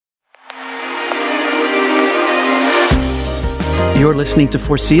You're listening to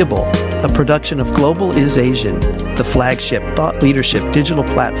Foreseeable, a production of Global is Asian, the flagship thought leadership digital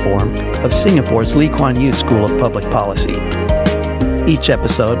platform of Singapore's Lee Kuan Yew School of Public Policy. Each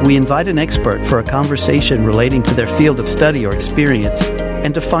episode, we invite an expert for a conversation relating to their field of study or experience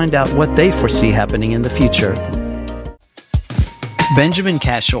and to find out what they foresee happening in the future. Benjamin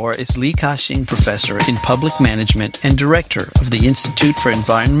Kashor is Lee Ka-shing Professor in Public Management and Director of the Institute for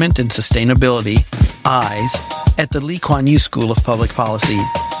Environment and Sustainability, IES, at the Lee Kuan Yew School of Public Policy.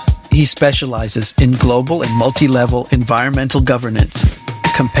 He specializes in global and multi-level environmental governance,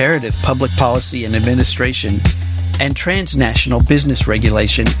 comparative public policy and administration, and transnational business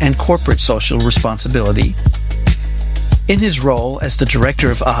regulation and corporate social responsibility. In his role as the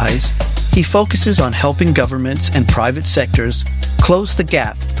director of IES, he focuses on helping governments and private sectors close the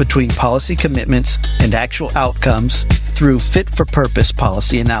gap between policy commitments and actual outcomes through fit-for-purpose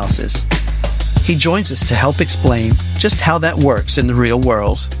policy analysis. He joins us to help explain just how that works in the real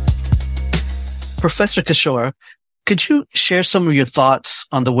world. Professor Kashor, could you share some of your thoughts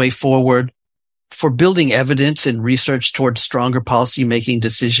on the way forward for building evidence and research towards stronger policy-making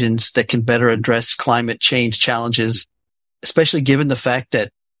decisions that can better address climate change challenges, especially given the fact that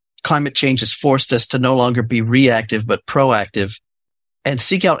climate change has forced us to no longer be reactive but proactive and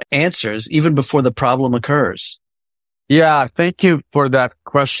seek out answers even before the problem occurs? Yeah, thank you for that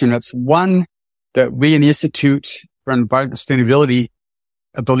question. It's one that we in the Institute for Environment and Sustainability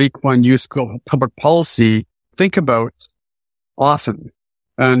at the Lee Kuan Yew School of Public Policy think about often.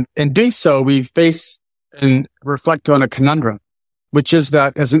 And in doing so, we face and reflect on a conundrum, which is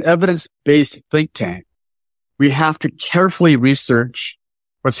that as an evidence-based think tank, we have to carefully research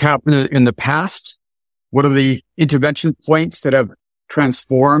what's happened in the past. What are the intervention points that have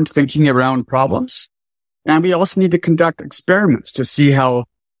transformed thinking around problems? And we also need to conduct experiments to see how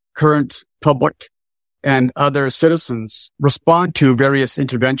current public and other citizens respond to various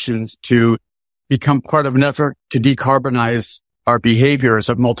interventions to become part of an effort to decarbonize our behaviors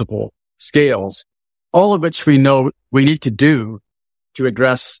at multiple scales, all of which we know we need to do to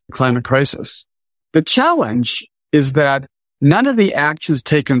address the climate crisis. The challenge is that none of the actions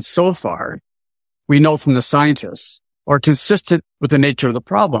taken so far, we know from the scientists, are consistent with the nature of the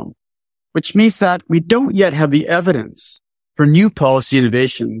problem, which means that we don't yet have the evidence for new policy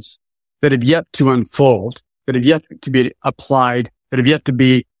innovations that have yet to unfold, that have yet to be applied, that have yet to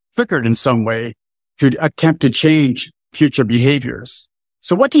be triggered in some way to attempt to change future behaviors.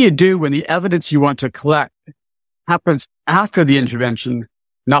 So what do you do when the evidence you want to collect happens after the intervention,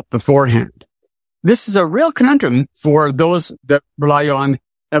 not beforehand? This is a real conundrum for those that rely on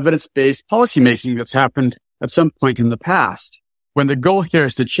evidence-based policymaking that's happened at some point in the past, when the goal here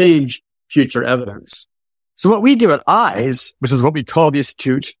is to change future evidence. So what we do at IES, which is what we call the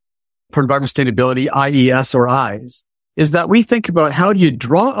Institute for Environment and Sustainability, IES or IES, is that we think about how do you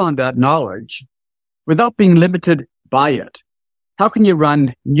draw on that knowledge without being limited by it? How can you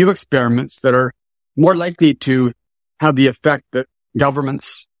run new experiments that are more likely to have the effect that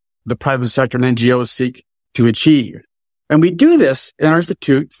governments, the private sector, and NGOs seek to achieve? And we do this in our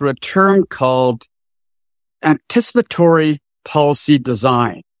institute through a term called anticipatory policy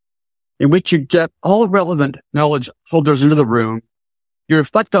design, in which you get all relevant knowledge holders into the room. You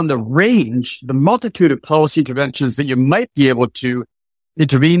reflect on the range, the multitude of policy interventions that you might be able to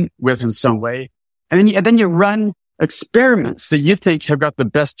intervene with in some way. And then you run experiments that you think have got the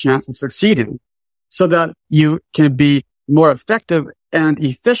best chance of succeeding so that you can be more effective and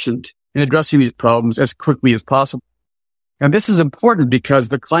efficient in addressing these problems as quickly as possible. And this is important because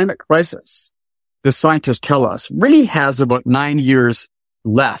the climate crisis, the scientists tell us, really has about 9 years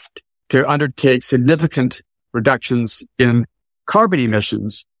left to undertake significant reductions in carbon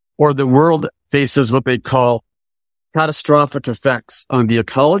emissions, or the world faces what they call catastrophic effects on the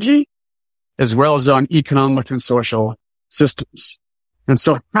ecology, as well as on economic and social systems. And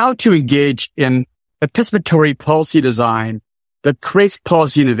so how to engage in anticipatory policy design that creates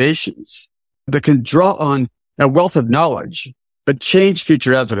policy innovations that can draw on a wealth of knowledge, but change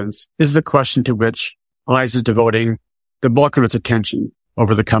future evidence is the question to which IES is devoting the bulk of its attention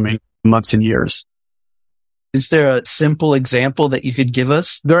over the coming months and years. Is there a simple example that you could give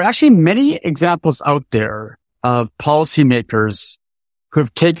us? There are actually many examples out there of policymakers who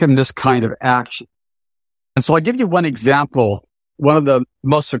have taken this kind of action. And so I'll give you one example, one of the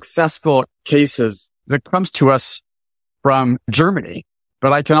most successful cases that comes to us from Germany,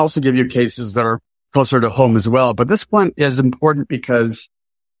 but I can also give you cases that are closer to home as well. But this one is important because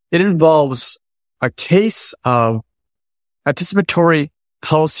it involves a case of anticipatory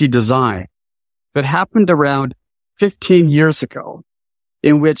policy design that happened around 15 years ago,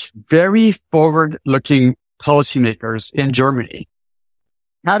 in which very forward-looking policymakers in Germany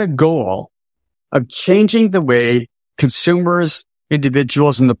had a goal of changing the way consumers,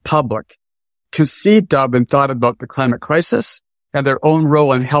 individuals, and the public conceived of and thought about the climate crisis and their own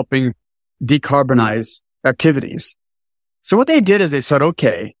role in helping decarbonize activities. So what they did is they said,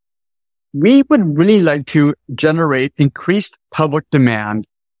 okay, we would really like to generate increased public demand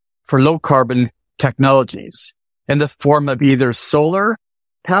for low carbon technologies in the form of either solar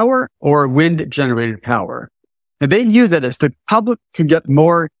power or wind generated power. And they knew that as the public could get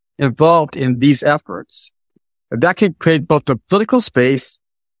more involved in these efforts, that could create both the political space,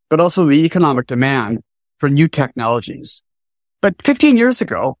 but also the economic demand for new technologies. But 15 years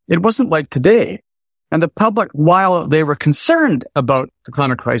ago, it wasn't like today. And the public, while they were concerned about the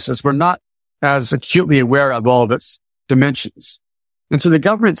climate crisis, were not as acutely aware of all of its dimensions. And so the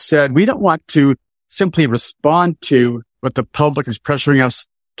government said, we don't want to simply respond to what the public is pressuring us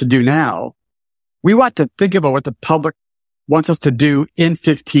to do now. We want to think about what the public wants us to do in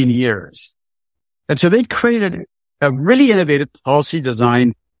 15 years. And so they created a really innovative policy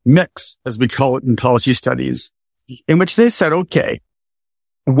design mix, as we call it in policy studies, in which they said, okay,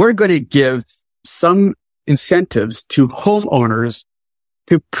 we're going to give some incentives to homeowners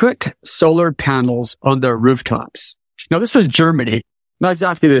to put solar panels on their rooftops. Now, this was Germany, not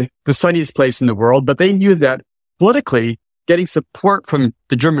exactly the sunniest place in the world, but they knew that politically getting support from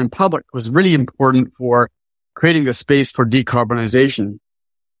the German public was really important for creating the space for decarbonization.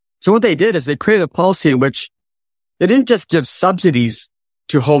 So what they did is they created a policy in which they didn't just give subsidies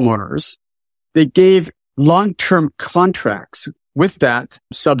to homeowners. They gave long-term contracts with that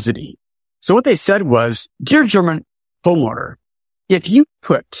subsidy. So what they said was, dear German homeowner, if you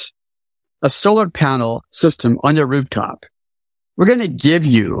put a solar panel system on your rooftop, we're going to give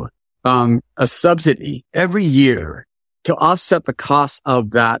you a subsidy every year to offset the cost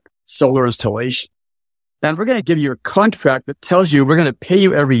of that solar installation. And we're going to give you a contract that tells you we're going to pay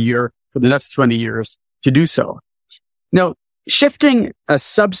you every year for the next 20 years to do so. Now, shifting a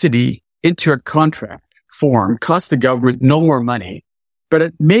subsidy into a contract form cost the government no more money, but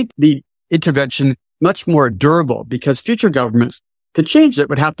it made the intervention much more durable because future governments, to change it,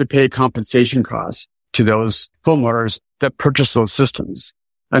 would have to pay compensation costs to those homeowners that purchase those systems.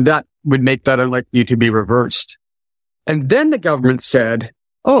 And that would make that unlikely to be reversed. And then the government said,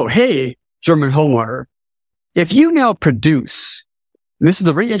 oh, hey, German homeowner, if you now produce, and this is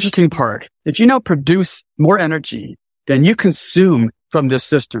the very interesting part, if you now produce more energy than you consume from this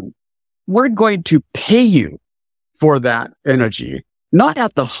system, we're going to pay you for that energy, not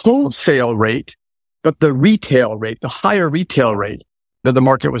at the wholesale rate, but the retail rate, the higher retail rate that the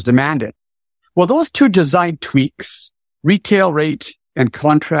market was demanding. Well, those two design tweaks, retail rate and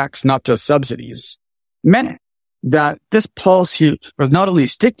contracts, not just subsidies, meant that this policy was not only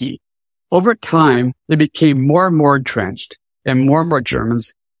sticky, over time, it became more and more entrenched, and more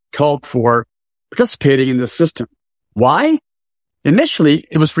Germans called for participating in the system. Why? Initially,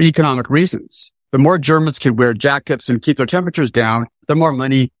 it was for economic reasons. The more Germans could wear jackets and keep their temperatures down, the more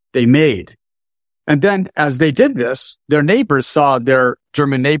money they made. And then as they did this, their neighbors saw their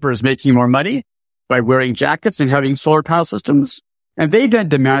German neighbors making more money by wearing jackets and having solar panel systems. And they then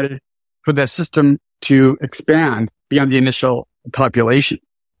demanded for the system to expand beyond the initial population.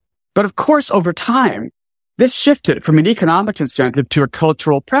 But of course, over time, this shifted from an economic incentive to a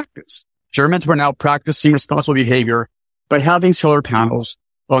cultural practice. Germans were now practicing responsible behavior by having solar panels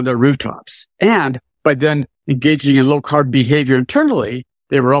on their rooftops. And by then engaging in low carbon behavior internally,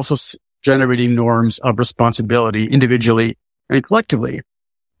 they were also generating norms of responsibility individually and collectively.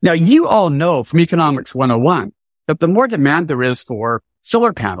 Now, you all know from Economics 101 that the more demand there is for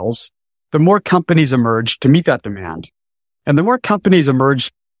solar panels, the more companies emerge to meet that demand. And the more companies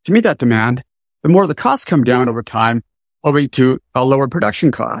emerge to meet that demand, the more the costs come down over time, owing to a lower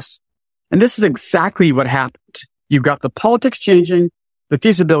production costs. And this is exactly what happened. You've got the politics changing, the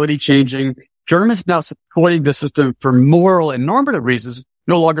feasibility changing. Germans now supporting the system for moral and normative reasons,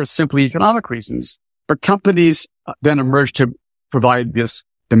 no longer simply economic reasons. But companies then emerge to provide this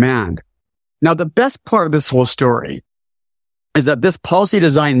demand. Now, the best part of this whole story is that this policy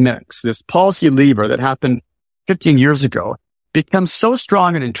design mix, this policy lever that happened 15 years ago, becomes so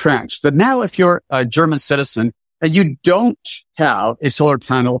strong and entrenched that now if you're a German citizen and you don't have a solar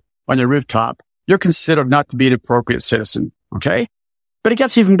panel on your rooftop, you're considered not to be an appropriate citizen. Okay? But it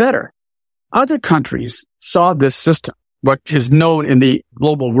gets even better. Other countries saw this system, what is known in the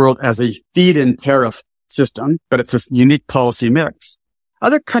global world as a feed-in tariff system, but it's this unique policy mix.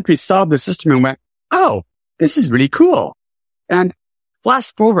 Other countries saw the system and went, oh, this is really cool. And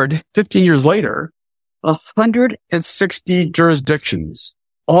flash forward 15 years later, 160 jurisdictions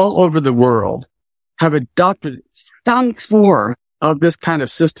all over the world have adopted some form of this kind of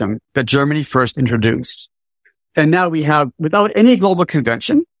system that Germany first introduced. And now we have, without any global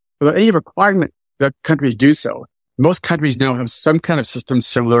convention, without any requirement that countries do so, most countries now have some kind of system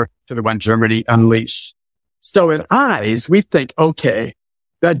similar to the one Germany unleashed. So at eyes, we think, okay,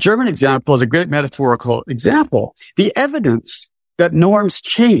 that German example is a great metaphorical example. The evidence that norms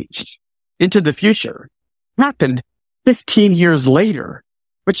changed into the future happened 15 years later,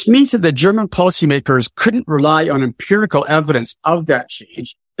 which means that the German policymakers couldn't rely on empirical evidence of that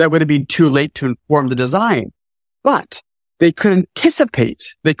change. That would have been too late to inform the design. But they could anticipate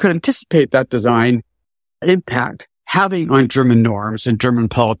that design impact having on German norms and German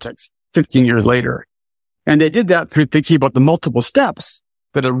politics 15 years later. And they did that through thinking about the multiple steps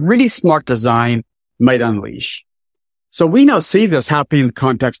that a really smart design might unleash. So we now see this happening in the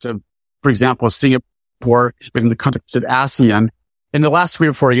context of, for example, Singapore, within the context of ASEAN. In the last 3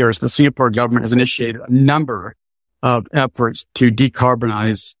 or 4 years, the Singapore government has initiated a number of efforts to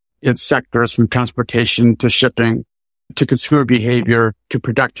decarbonize its sectors from transportation to shipping to consumer behavior to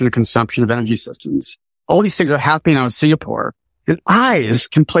production and consumption of energy systems. All these things are happening now in Singapore. And eyes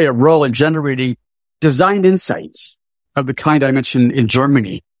can play a role in generating design insights of the kind I mentioned in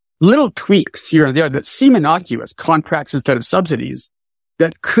Germany. Little tweaks here and there that seem innocuous, contracts instead of subsidies,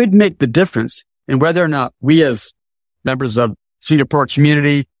 that could make the difference in whether or not we as members of Singapore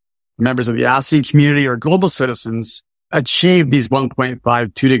community, members of the ASEAN community, or global citizens achieve these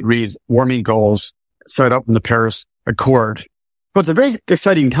 1.5, 2 degrees warming goals set up in the Paris Accord. But it's a very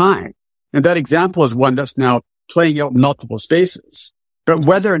exciting time. And that example is one that's now playing out in multiple spaces. But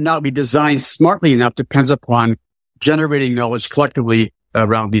whether or not we design smartly enough depends upon generating knowledge collectively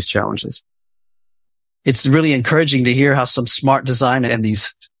around these challenges. It's really encouraging to hear how some smart design and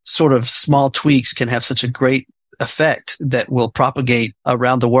these sort of small tweaks can have such a great effect that will propagate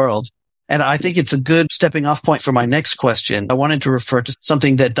around the world. And I think it's a good stepping off point for my next question. I wanted to refer to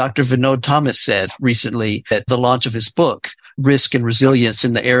something that Dr. Vinod Thomas said recently at the launch of his book, Risk and Resilience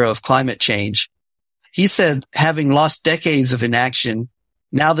in the Era of Climate Change. He said, having lost decades of inaction,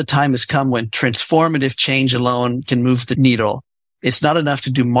 now the time has come when transformative change alone can move the needle. It's not enough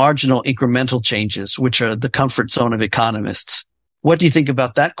to do marginal incremental changes, which are the comfort zone of economists. What do you think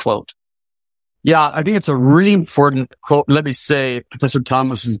about that quote? Yeah, I think it's a really important quote. Let me say, Professor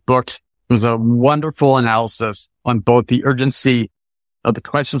Thomas's book was a wonderful analysis on both the urgency of the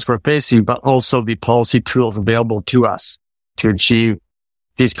crisis we're facing, but also the policy tools available to us to achieve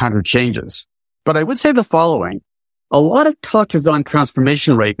these kind of changes. But I would say the following. A lot of talk is on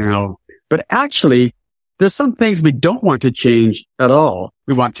transformation right now, but actually there's some things we don't want to change at all.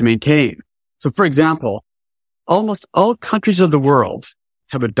 We want to maintain. So for example, almost all countries of the world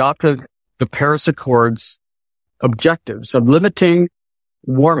have adopted the Paris Accords objectives of limiting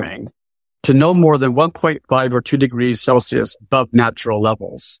warming to no more than 1.5 or 2 degrees Celsius above natural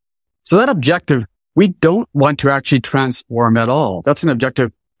levels. So that objective, we don't want to actually transform at all. That's an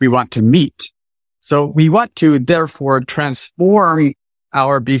objective we want to meet. So we want to therefore transform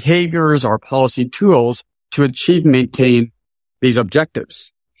our behaviors, our policy tools to achieve and maintain these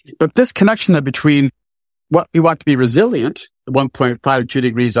objectives. But this connection between what we want to be resilient, the 1.5, 2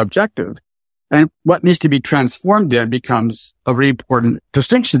 degrees objective, and what needs to be transformed then becomes a very important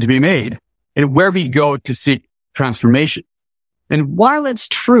distinction to be made in where we go to seek transformation. And while it's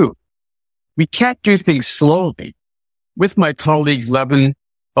true, we can't do things slowly. With my colleagues, Levin,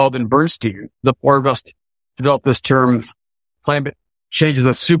 Alden, Bernstein, the four of us developed this term, climate change is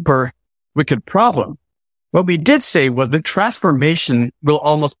a super wicked problem. What we did say was that transformation will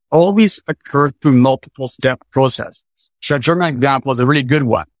almost always occur through multiple step processes. So a German example is a really good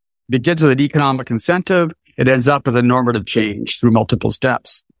one. It begins with an economic incentive. It ends up with a normative change through multiple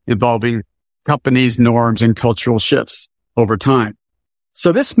steps involving companies, norms, and cultural shifts over time.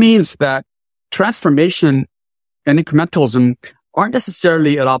 So this means that transformation and incrementalism aren't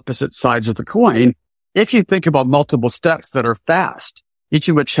necessarily at opposite sides of the coin. If you think about multiple steps that are fast, each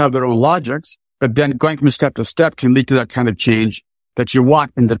of which have their own logics, but then going from step to step can lead to that kind of change that you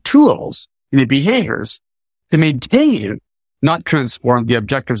want in the tools, in the behaviors to maintain, not transform the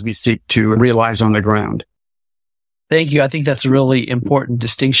objectives we seek to realize on the ground. Thank you. I think that's a really important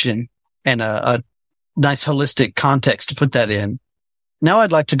distinction and a nice holistic context to put that in. Now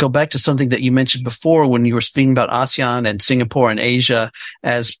I'd like to go back to something that you mentioned before when you were speaking about ASEAN and Singapore and Asia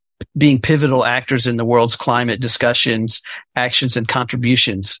as being pivotal actors in the world's climate discussions, actions, and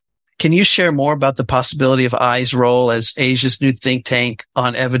contributions. Can you share more about the possibility of EYE's role as Asia's new think tank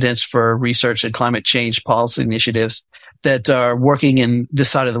on evidence for research and climate change policy initiatives that are working in this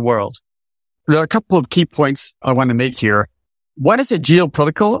side of the world? There are a couple of key points I want to make here. One is a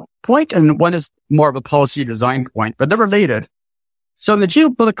geopolitical point and one is more of a policy design point, but they're related. So in the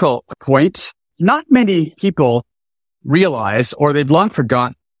geopolitical point, not many people realize, or they've long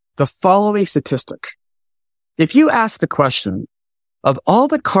forgotten, the following statistic. If you ask the question of all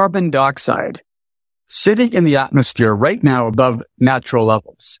the carbon dioxide sitting in the atmosphere right now above natural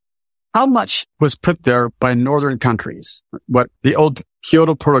levels, how much was put there by northern countries, what the old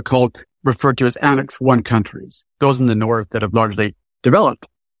Kyoto Protocol referred to as Annex 1 countries, those in the north that have largely developed?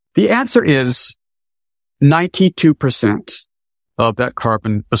 The answer is 92% of that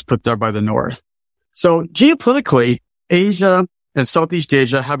carbon was put there by the north. So geopolitically, Asia and Southeast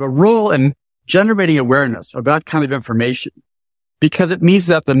Asia have a role in generating awareness of that kind of information, because it means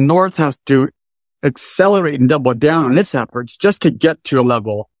that the north has to accelerate and double down on its efforts just to get to a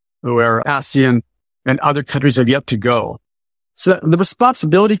level where ASEAN and other countries have yet to go. So the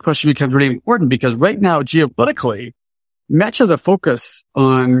responsibility question becomes really important, because right now, geopolitically, much of the focus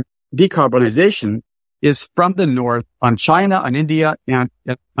on decarbonization is from the north on China, on India, and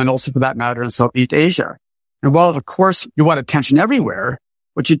also for that matter in Southeast Asia. And while, of course, you want attention everywhere,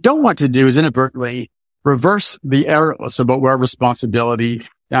 what you don't want to do is inadvertently reverse the arrows about where responsibility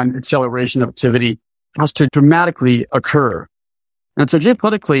and acceleration of activity has to dramatically occur. And so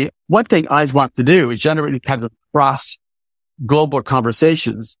geopolitically, one thing I want to do is generate kind of cross global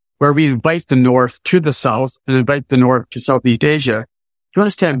conversations where we invite the North to the South and invite the North to Southeast Asia to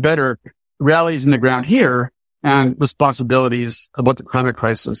understand better realities in the ground here and responsibilities about the climate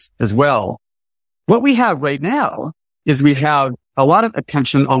crisis as well. What we have right now is we have a lot of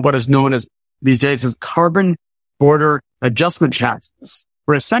attention on what is known as these days as carbon border adjustment taxes,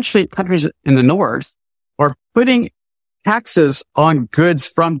 where essentially countries in the North are putting taxes on goods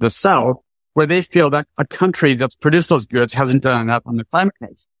from the South where they feel that a country that's produced those goods hasn't done enough on the climate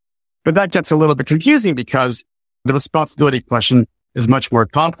case. But that gets a little bit confusing because the responsibility question is much more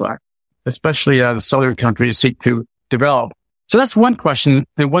complex, especially as southern countries seek to develop. So that's one question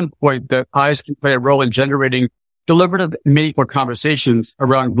and one point that eyes can play a role in generating deliberative, meaningful conversations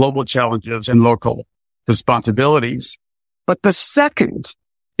around global challenges and local responsibilities. But the second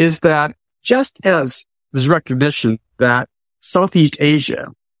is that just as there's recognition that Southeast Asia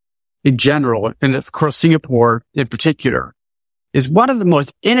in general, and of course Singapore in particular, is one of the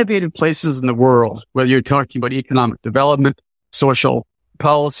most innovative places in the world, whether you're talking about economic development, social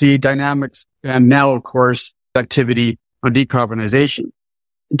policy dynamics, and now, of course, activity on decarbonization.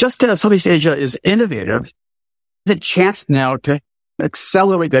 Just as Southeast Asia is innovative, the chance now to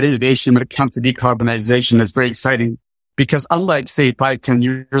accelerate that innovation when it comes to decarbonization is very exciting, because unlike, say, 5-10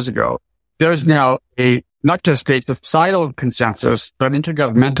 years ago, there's now not just a societal consensus, but an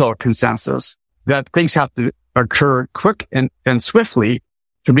intergovernmental consensus that things have to occur quick and swiftly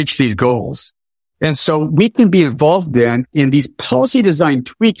to reach these goals. And so we can be involved then in these policy design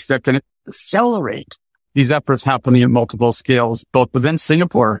tweaks that can accelerate these efforts happening at multiple scales, both within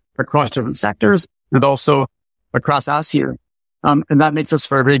Singapore, across different sectors, and also across ASEAN. And that makes us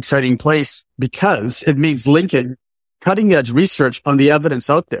for a very exciting place, because it means linking cutting edge research on the evidence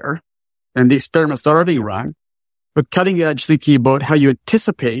out there and the experiments that are being run with cutting edge thinking about how you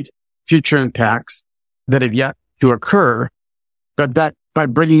anticipate future impacts that have yet to occur, but that by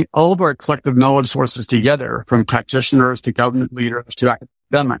bringing all of our collective knowledge sources together, from practitioners to government leaders to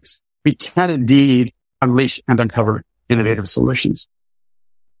academics, we can indeed unleash and uncover innovative solutions.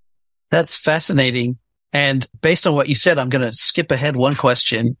 That's fascinating. And based on what you said, I'm going to skip ahead one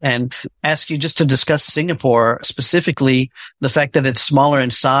question and ask you just to discuss Singapore, specifically the fact that it's smaller in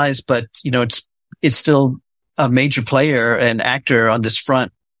size, but it's still a major player and actor on this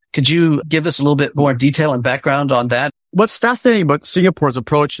front. Could you give us a little bit more detail and background on that? What's fascinating about Singapore's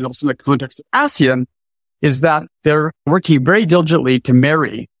approach, and also in the context of ASEAN, is that they're working very diligently to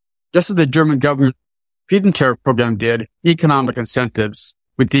marry, just as the German government feed-in tariff program did, economic incentives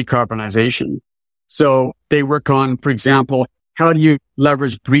with decarbonization. So they work on, for example, how do you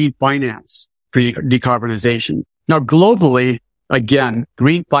leverage green finance for decarbonization? Now, globally, again,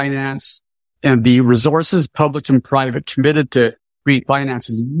 green finance and the resources, public and private, committed to green finance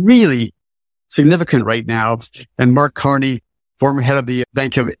is really significant right now. And Mark Carney, former head of the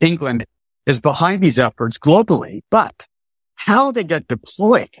Bank of England, is behind these efforts globally. But how they get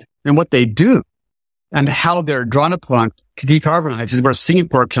deployed and what they do and how they're drawn upon to decarbonize is where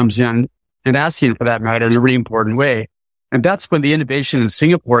Singapore comes in, and ASEAN for that matter, in a really important way. And that's when the innovation in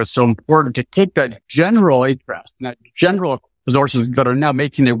Singapore is so important, to take that general interest and that general resources that are now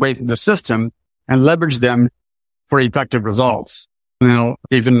making their way through the system and leverage them for effective results.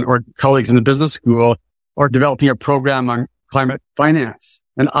 Even our colleagues in the business school are developing a program on climate finance.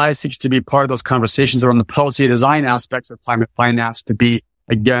 And I seek to be part of those conversations around the policy design aspects of climate finance to be,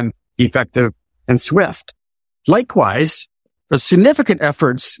 again, effective and swift. Likewise, There's significant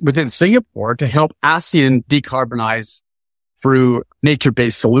efforts within Singapore to help ASEAN decarbonize through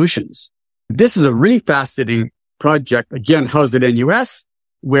nature-based solutions. This is a really fascinating project, again, housed at NUS,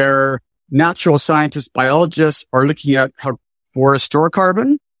 where natural scientists, biologists are looking at how forests store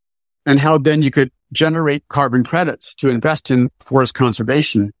carbon and how then you could generate carbon credits to invest in forest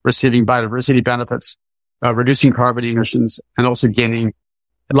conservation, receiving biodiversity benefits, reducing carbon emissions, and also gaining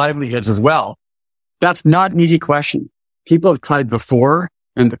livelihoods as well. That's not an easy question. People have tried before,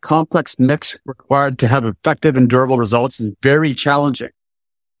 and the complex mix required to have effective and durable results is very challenging.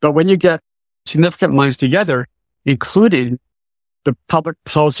 But when you get significant minds together, including the public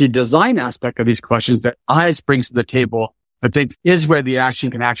policy design aspect of these questions that ICE brings to the table, I think is where the action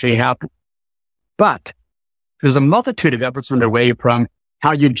can actually happen. But there's a multitude of efforts underway, from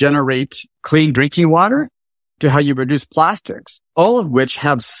how you generate clean drinking water to how you reduce plastics, all of which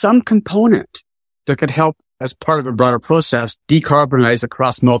have some component that could help, as part of a broader process, decarbonize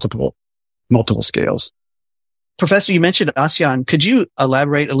across multiple scales. Professor, you mentioned ASEAN. Could you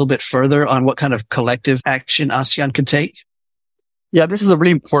elaborate a little bit further on what kind of collective action ASEAN could take? Yeah, this is a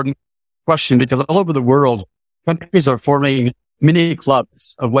really important question, because all over the world, countries are forming mini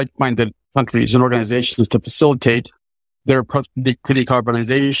clubs of like-minded countries and organizations to facilitate their approach to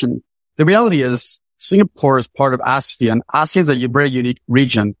decarbonization. The reality is Singapore is part of ASEAN. ASEAN is a very unique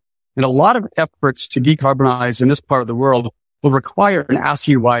region, and a lot of efforts to decarbonize in this part of the world will require an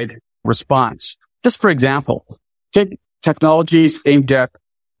ASEAN-wide response. Just for example, take technologies aimed at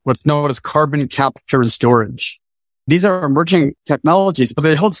what's known as carbon capture and storage. These are emerging technologies, but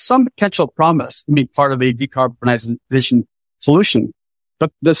they hold some potential promise to be part of a decarbonization solution.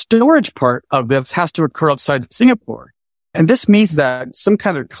 But the storage part of this has to occur outside Singapore. And this means that some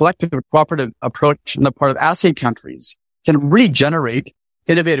kind of collective cooperative approach on the part of ASEAN countries can really generate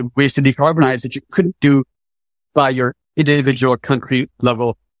innovative ways to decarbonize that you couldn't do by your individual country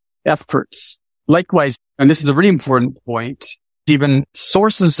level efforts. Likewise, and this is a really important point, even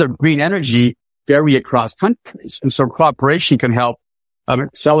sources of green energy vary across countries. And so cooperation can help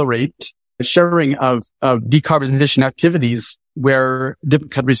accelerate sharing of decarbonization activities where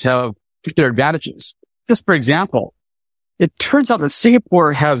different countries have particular advantages. Just for example, it turns out that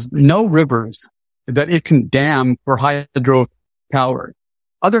Singapore has no rivers that it can dam for hydro power.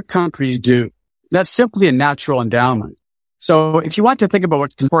 Other countries do. That's simply a natural endowment. So if you want to think about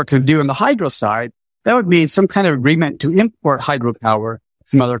what Singapore can do on the hydro side, that would mean some kind of agreement to import hydropower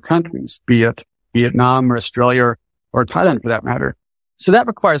from other countries, be it Vietnam or Australia or Thailand for that matter. So that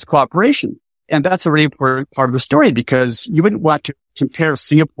requires cooperation. And that's a really important part of the story, because you wouldn't want to compare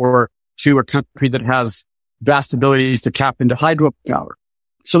Singapore to a country that has vast abilities to tap into hydropower.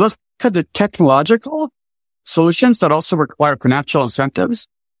 So those kinds of technological solutions that also require financial incentives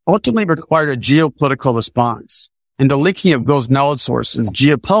ultimately require a geopolitical response. And the linking of those knowledge sources,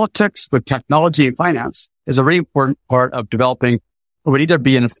 geopolitics with technology and finance, is a really important part of developing what would either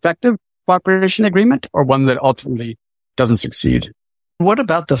be an effective cooperation agreement or one that ultimately doesn't succeed. What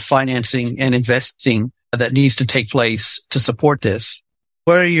about the financing and investing that needs to take place to support this?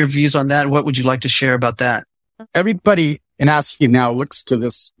 What are your views on that? What would you like to share about that? Everybody in ASEAN now looks to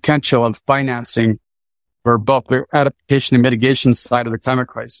this potential of financing for both the adaptation and mitigation side of the climate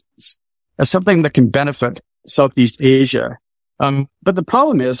crisis as something that can benefit Southeast Asia. But the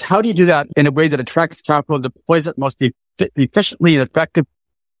problem is, how do you do that in a way that attracts capital and deploys it most efficiently and effectively?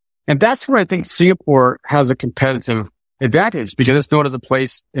 And that's where I think Singapore has a competitive advantage, because it's known as a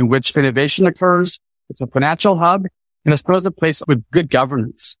place in which innovation occurs. It's a financial hub, and it's known as a place with good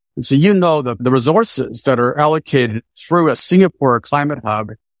governance. And so the resources that are allocated through a Singapore climate hub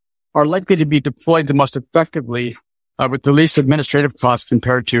are likely to be deployed the most effectively with the least administrative costs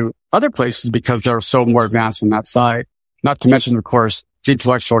compared to other places, because they're so more advanced on that side. Not to mention, of course, the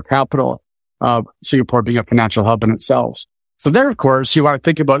intellectual capital of Singapore being a financial hub in itself. So there, of course, you want to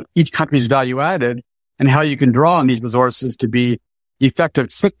think about each country's value added and how you can draw on these resources to be effective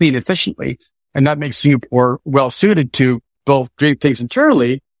quickly and efficiently. And that makes Singapore well suited to both doing things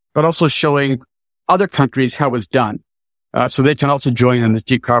internally, but also showing other countries how it's done. So they can also join in this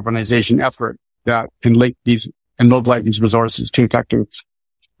decarbonization effort that can link these and mobilize these resources to effective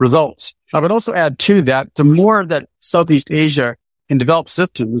results. I would also add too that the more that Southeast Asia can develop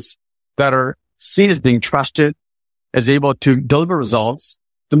systems that are seen as being trusted, as able to deliver results,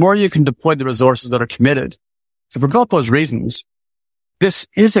 the more you can deploy the resources that are committed. So for both those reasons, this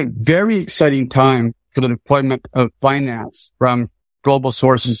is a very exciting time for the deployment of finance from global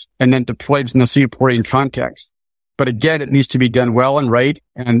sources and then deployed in the Singaporean context. But again, it needs to be done well and right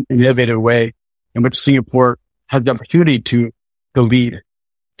and in an innovative way in which Singapore has the opportunity to lead.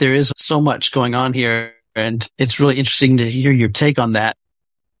 There is so much going on here. And it's really interesting to hear your take on that.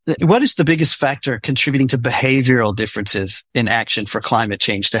 What is the biggest factor contributing to behavioral differences in action for climate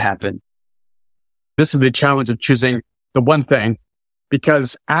change to happen? This is the challenge of choosing the one thing,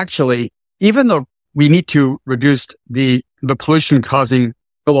 because actually, even though we need to reduce the pollution causing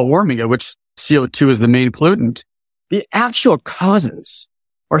global warming, of which CO2 is the main pollutant, the actual causes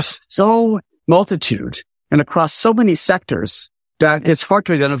are so multitude and across so many sectors that it's hard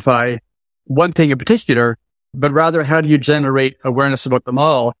to identify one thing in particular, but rather how do you generate awareness about them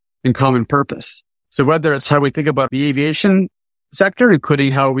all in common purpose? So whether it's how we think about the aviation sector,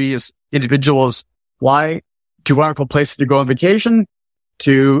 including how we as individuals fly to wonderful places to go on vacation,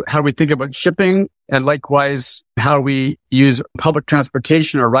 to how we think about shipping, and likewise how we use public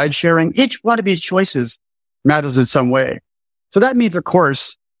transportation or ride sharing, each one of these choices matters in some way. So that means, of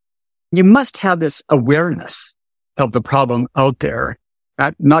course, you must have this awareness of the problem out there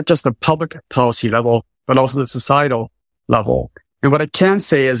at not just the public policy level, but also the societal level. And what I can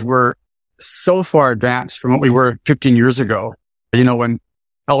say is we're so far advanced from what we were 15 years ago. When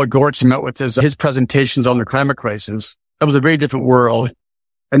Al Gore came out with his presentations on the climate crisis, that was a very different world.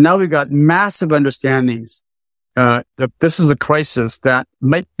 And now we've got massive understandings that this is a crisis that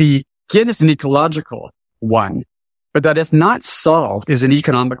might begin as an ecological one, but that if not solved is an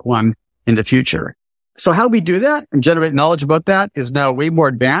economic one in the future. So how we do that and generate knowledge about that is now way more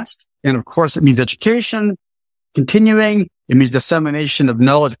advanced. And of course, it means education, continuing. It means dissemination of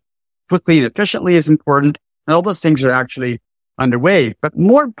knowledge quickly and efficiently is important. And all those things are actually underway. But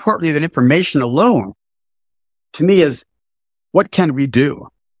more importantly than information alone, to me, is what can we do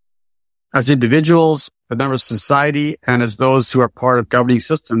as individuals, as members of society, and as those who are part of governing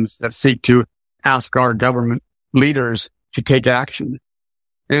systems that seek to ask our government leaders to take action.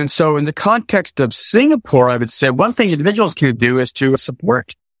 And so in the context of Singapore, I would say one thing individuals can do is to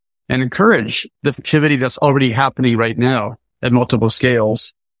support and encourage the activity that's already happening right now at multiple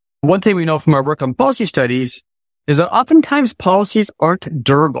scales. One thing we know from our work on policy studies is that oftentimes policies aren't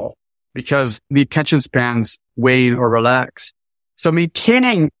durable because the attention spans wane or relax. So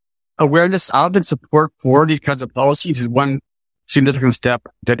maintaining awareness of and support for these kinds of policies is one significant step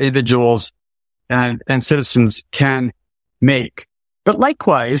that individuals and citizens can make. But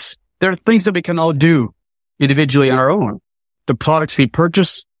likewise, there are things that we can all do individually on our own. The products we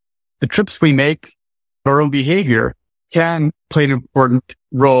purchase, the trips we make, our own behavior can play an important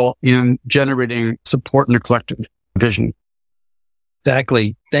role in generating support in the collective vision.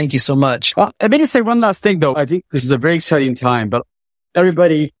 Exactly. Thank you so much. I may just say one last thing, though. I think this is a very exciting time, but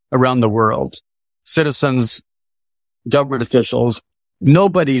everybody around the world, citizens, government officials,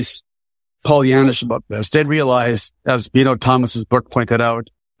 nobody's Pollyannish about this. They realize, as Bino Thomas's book pointed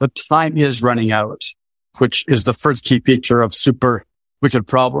out, the time is running out, which is the first key feature of super wicked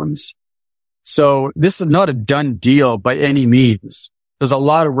problems. So this is not a done deal by any means. There's a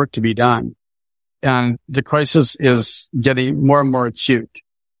lot of work to be done. And the crisis is getting more and more acute.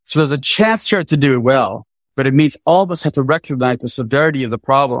 So there's a chance here to do it well, but it means all of us have to recognize the severity of the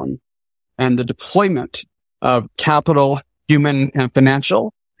problem and the deployment of capital, human and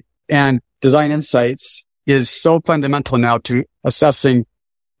financial, and design insights is so fundamental now to assessing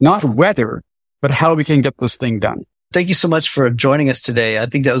not whether, but how we can get this thing done. Thank you so much for joining us today. I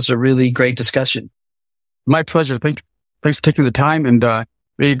think that was a really great discussion. My pleasure. Thanks for taking the time, and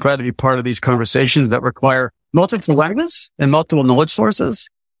really glad to be part of these conversations that require multiple languages and multiple knowledge sources,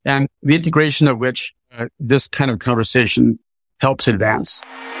 and the integration of which this kind of conversation helps advance.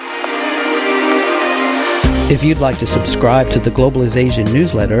 If you'd like to subscribe to the Globalization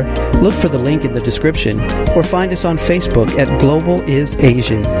newsletter, look for the link in the description or find us on Facebook at Global is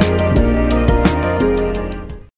Asian.